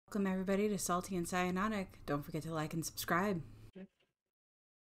Welcome everybody to Salty and Cyanotic. Don't forget to like and subscribe.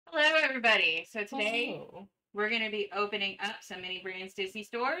 Hello everybody. So today we're going to be opening up some Mini Brands Disney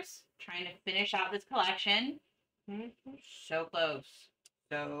stores, trying to finish out this collection. So close.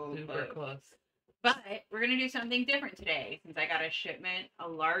 So Super close. But we're going to do something different today since I got a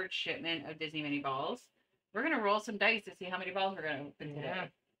large shipment of Disney mini balls. We're going to roll some dice to see how many balls we're going to open today.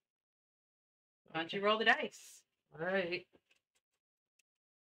 Why don't you roll the dice? All right.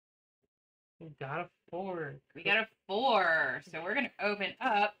 We got a 4. We got a 4. So we're going to open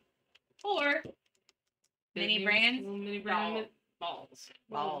up 4 Mini Brands balls.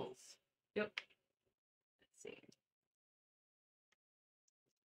 Yep. Let's see.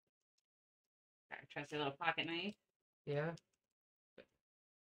 Trusty little pocket knife. Yeah.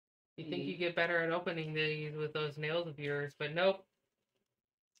 You think you get better at opening these with those nails of yours, but nope.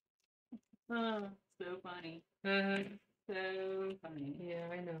 Oh, so funny. So funny. Yeah,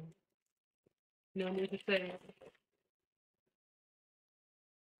 I know. No need to say it.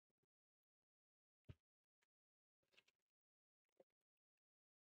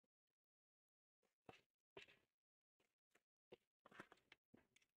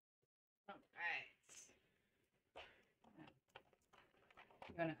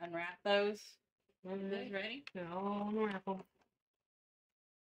 You want to unwrap those? Those Ready? Yeah, I'll unwrap them.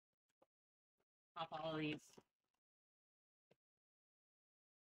 Pop all of these.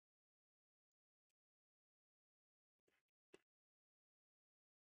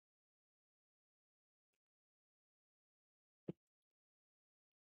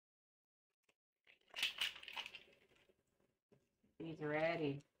 These are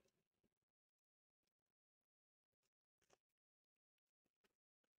ready.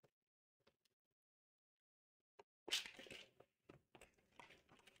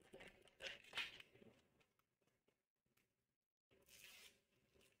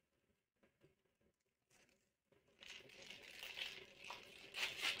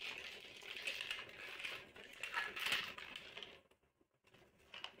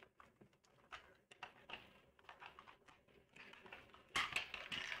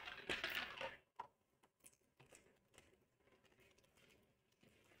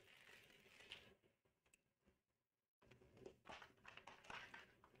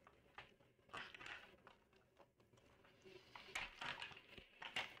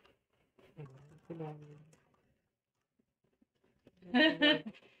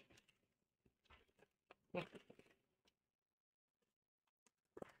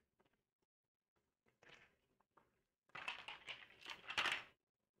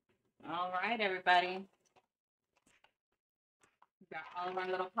 All right, everybody. We've got all of our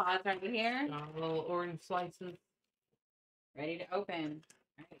little pods right here. Little orange slices. Ready to open.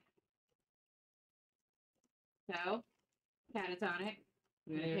 All right. So, Catatonic.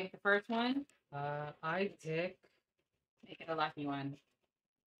 You want to pick the first one? I pick. Make it a lucky one.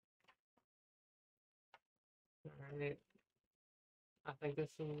 All right. I think this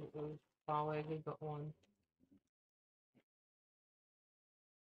is probably a good one.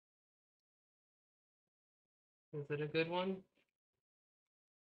 Is it a good one?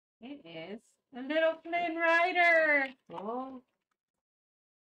 It is a little Flynn Rider. Oh.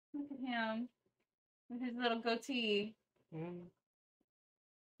 Look at him with his little goatee.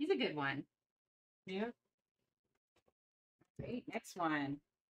 He's a good one. Yeah. Great. Next one.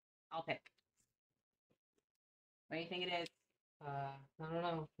 I'll pick. What do you think it is? I don't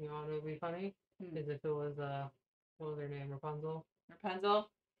know. You want it to be funny? As if it was what was her name? Rapunzel? Rapunzel?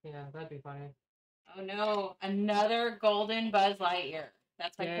 Yeah, that'd be funny. Oh no, another golden Buzz Lightyear.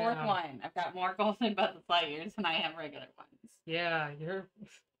 That's my fourth one. I've got more golden Buzz Lightyears than I have regular ones. Yeah, you're...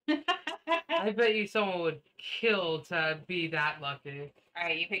 I bet you someone would kill to be that lucky.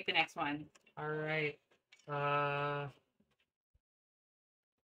 Alright, you pick the next one. Alright. How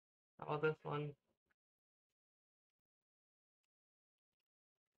about this one?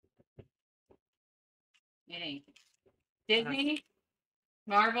 Disney,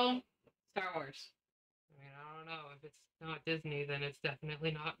 Marvel, Star Wars. I mean, I don't know. If it's not Disney, then it's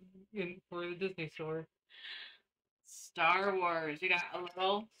definitely not for the Disney store. Star Wars. We got a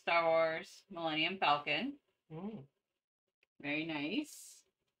little Star Wars Millennium Falcon. Very nice.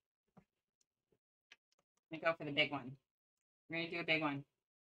 I'm going to go for the big one. We're going to do a big one.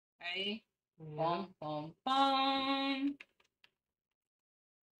 Ready? Boom, boom, boom.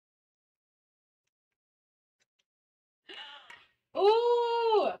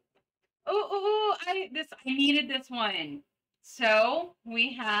 Ooh! Ooh! I needed this one. So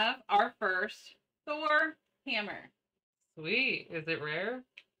we have our first Thor hammer. Sweet. Is it rare?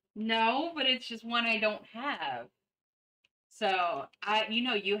 No, but it's just one I don't have. So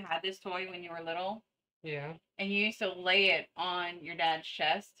you had this toy when you were little, Yeah. and you used to lay it on your dad's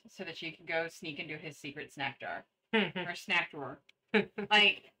chest so that you could go sneak into his secret snack jar or snack drawer.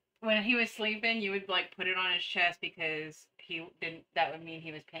 Like when he was sleeping, you would like put it on his chest because he didn't. That would mean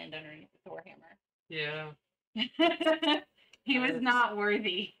he was pinned underneath the Thor hammer. Yeah. He was not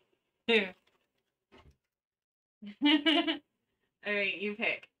worthy. Yeah. All right, you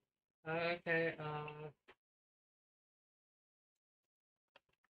pick. Okay.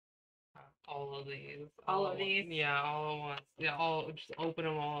 All of these. All of these? Yeah, all at once. Yeah, all just open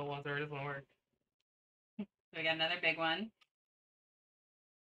them all at once, or it doesn't work. So we got another big one.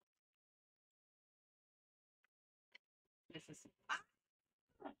 This is.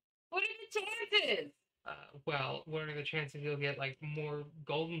 What are the chances? Well, what are the chances you'll get like more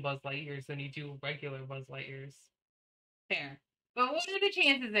golden Buzz Lightyears than you do regular Buzz Lightyears? Fair. But what are the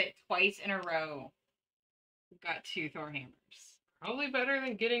chances that twice in a row we've got 2 Thor hammers? Probably better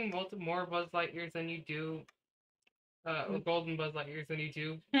than getting more Buzz Lightyears than you do, or golden Buzz Lightyears than you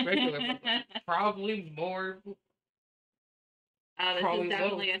do regular Buzz Lightyears. Probably more. This Probably is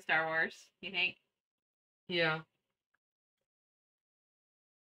definitely a Star Wars, you think? Yeah.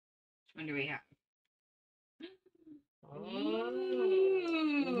 Which one do we have? Ooh.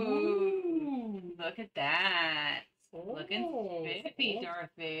 Look at that. Looking Oh. spiffy, Darth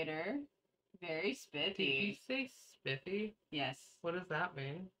Vader. Very spiffy. Did you say spiffy? Yes. What does that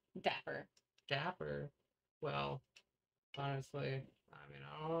mean? Dapper. Dapper. Well, honestly, I mean,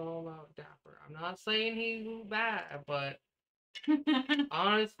 I don't know about Dapper. I'm not saying he's bad, but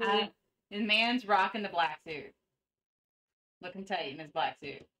honestly, the man's rocking the black suit. Looking tight in his black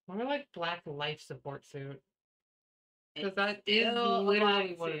suit. more like black life support suit. Because It's that is still a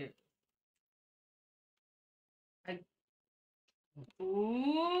literally black what suit. it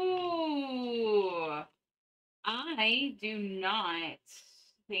Ooh. I do not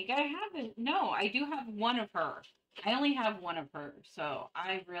think I have it. No, I do have one of her. I only have one of her, so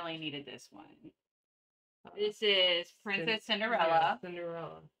I really needed this one. This is Princess Cinderella. Yeah,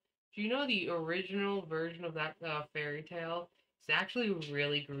 Cinderella. Do you know the original version of that fairy tale? It's actually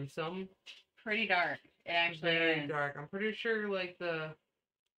really gruesome. Pretty dark. It actually Very is. dark. I'm pretty sure, like,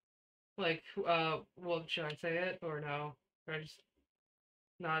 well, should I say it or no? Should I just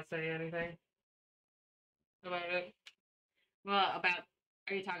not say anything about it? Well,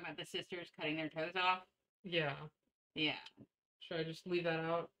 are you talking about the sisters cutting their toes off? Yeah. Yeah. Should I just leave that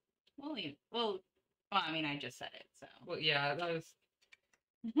out? Well, I mean, I just said it, so. Well, yeah, that was.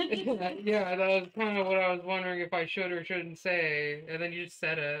 Yeah, that was kind of what I was wondering if I should or shouldn't say, and then you just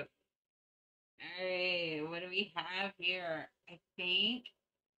said it. Alright, what do we have here? I think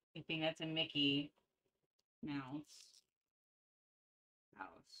that's a Mickey Mouse.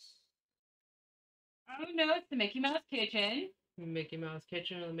 Oh no, it's the Mickey Mouse Kitchen. Mickey Mouse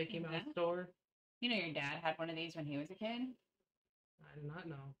Kitchen or the Mickey Mouse Store. You know your dad had one of these when he was a kid? I did not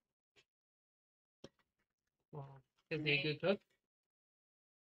know. Well, is he a good cook?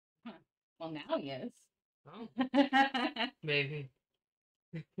 Huh. Well, now he is. Oh, maybe.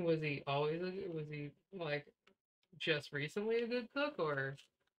 Was he like just recently a good cook, or?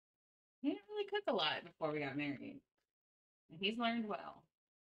 He didn't really cook a lot before we got married. And he's learned well.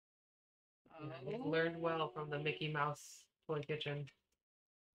 Yeah, he learned well from the Mickey Mouse toy kitchen.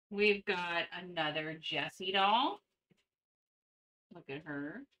 We've got another Jessie doll. Look at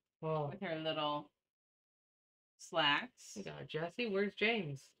her. Oh. With her little slacks. We got Jessie. Where's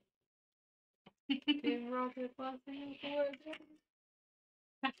James? Wrong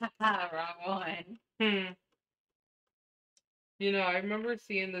one. You know, I remember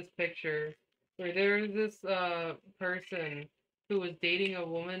seeing this picture where there was this person who was dating a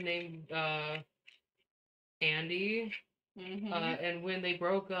woman named Andy. Mm-hmm. And when they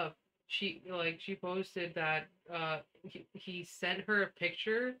broke up, she posted that he sent her a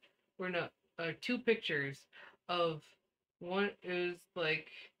picture, or no, 2 pictures of one is like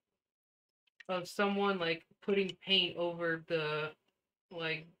of someone like putting paint over the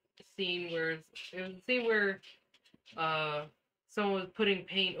like scene where it was the scene where someone was putting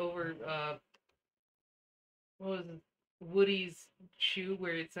paint over what was it, Woody's shoe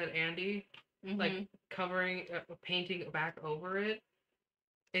where it said Andy. Mm-hmm. Like covering painting back over it,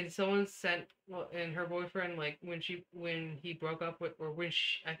 and someone sent and her boyfriend, like when he broke up with, or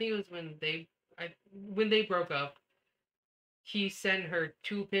I think it was when they broke up, he sent her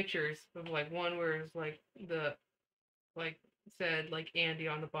 2 pictures of like one where it's like the like said like Andy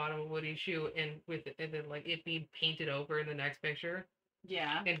on the bottom of Woody's shoe, and then like it being painted over in the next picture.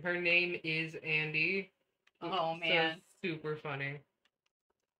 Yeah. And her name is Andy. Oh man. So super funny.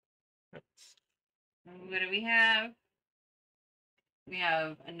 What do we have? We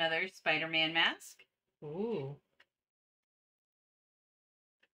have another Spider-Man mask. Ooh.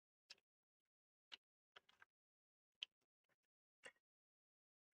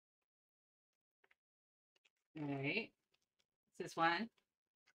 All right. What's this one?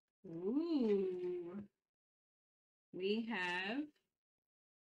 Ooh. We have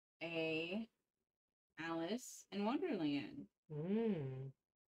a Alice in Wonderland. Mm.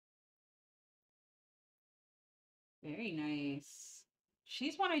 Very nice.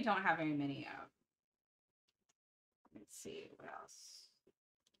 She's one I don't have very many of. Let's see what else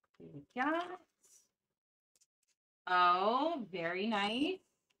we got. Oh, very nice.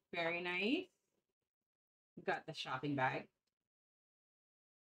 Very nice. We've got the shopping bag.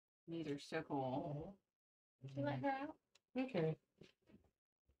 These are so cool. Did you let her out? Okay.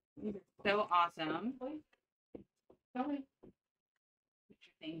 These are so awesome. Put your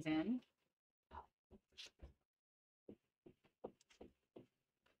things in.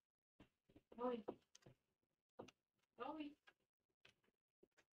 A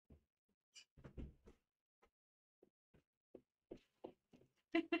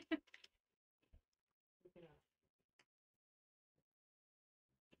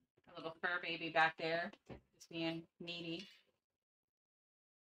little fur baby back there, just being needy.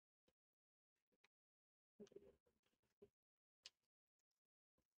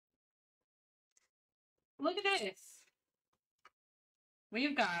 Look at this.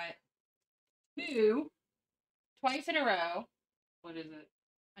 We've got two, twice in a row, What is it?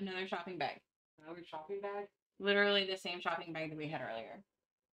 another shopping bag. Another shopping bag? Literally the same shopping bag that we had earlier.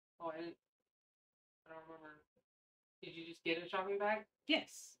 Oh, I don't remember. Did you just get a shopping bag?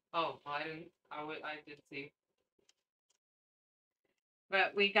 Yes. Oh, I didn't. I did see.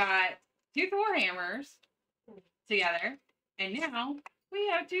 But we got two Thor hammers together, and now we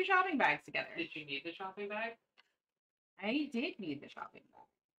have two shopping bags together. Did you need the shopping bag? I did need the shopping bag.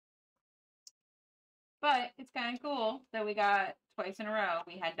 But it's kind of cool that we got twice in a row.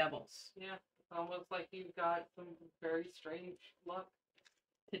 We had doubles. Yeah, it's almost like you've got some very strange luck.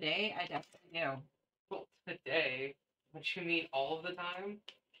 Today, I definitely do. Well, today, but you mean all of the time?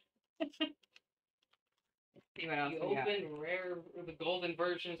 See what else You we got. open the golden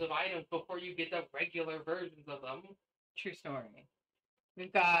versions of items before you get the regular versions of them. True story.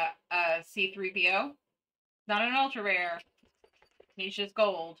 We've got a C3PO. Not an ultra rare. He's just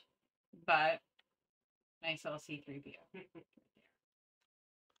gold, but nice little C3PO.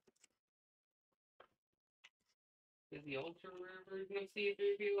 Is the ultra rare version of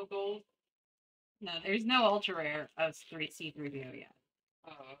C3PO gold? No, there's no ultra rare of C3PO yet.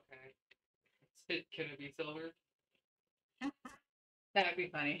 Oh, okay. Can it be silver? That would be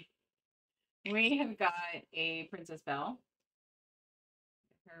funny. We have got a Princess Belle.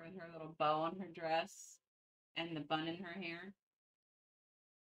 Her with her little bow on her dress and the bun in her hair.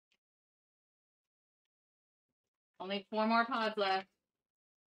 Only 4 more pods left.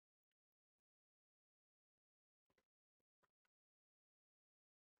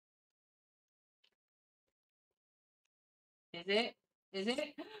 Is it? Is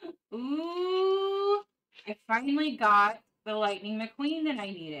it? Ooh! I finally got the Lightning McQueen that I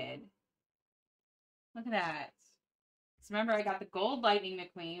needed. Look at that. So remember, I got the gold Lightning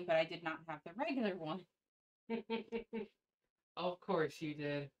McQueen, but I did not have the regular one. Of course you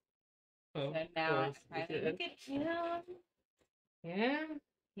did. So now I finally look at him. Yeah?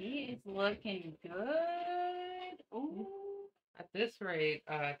 He is looking good. Ooh. At this rate,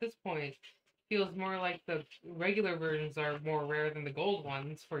 at this point, feels more like the regular versions are more rare than the gold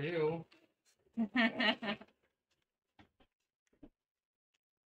ones for you. All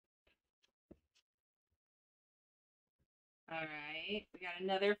right, we got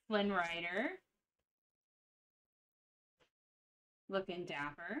another Flynn Rider. Looking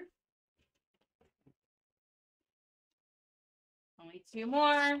dapper. Only 2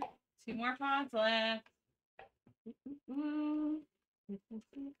 more. 2 more pods left.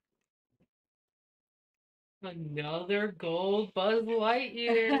 Another gold Buzz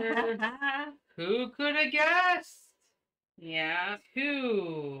Lightyear. Who could have guessed? Yeah.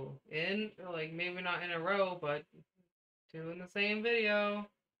 2 in, like, maybe not in a row, but 2 in the same video.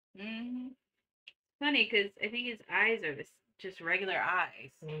 Mm-hmm. Funny, because I think his eyes are just regular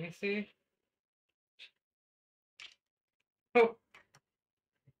eyes. Let me see. Oh.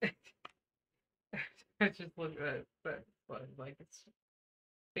 I just look at that, but like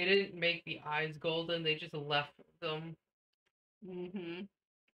they didn't make the eyes golden; they just left them. Mm-hmm.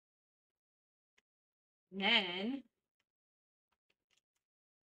 Then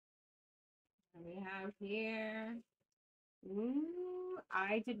we have here. Ooh,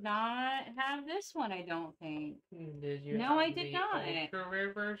 I did not have this one, I don't think. Did you? No, have I did the not. ultra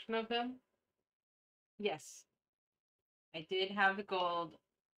rare version of him? Yes. I did have the gold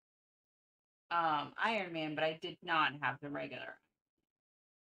Iron Man, but I did not have the regular.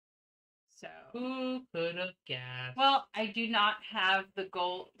 So Who could have guessed? well, I do not have the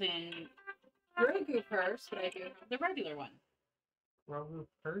golden Grogu purse, but I do have the regular one. Grogu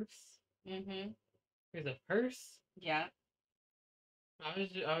purse? Mm-hmm. There's a purse? Yeah. I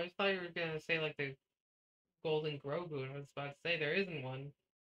always thought you were gonna say like the golden Grogu, and I was about to say there isn't one.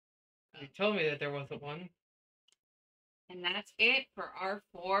 You told me that there wasn't one. And that's it for our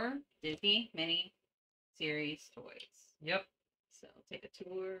 4 Disney mini series toys. Yep. So take a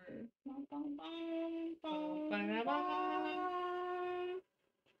tour.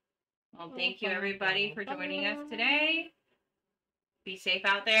 Well, thank you everybody for joining us today. Be safe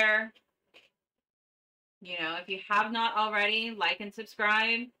out there. You know, if you have not already, like and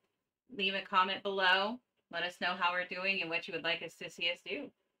subscribe. Leave a comment below. Let us know how we're doing and what you would like us to see us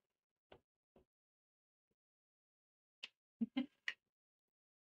do.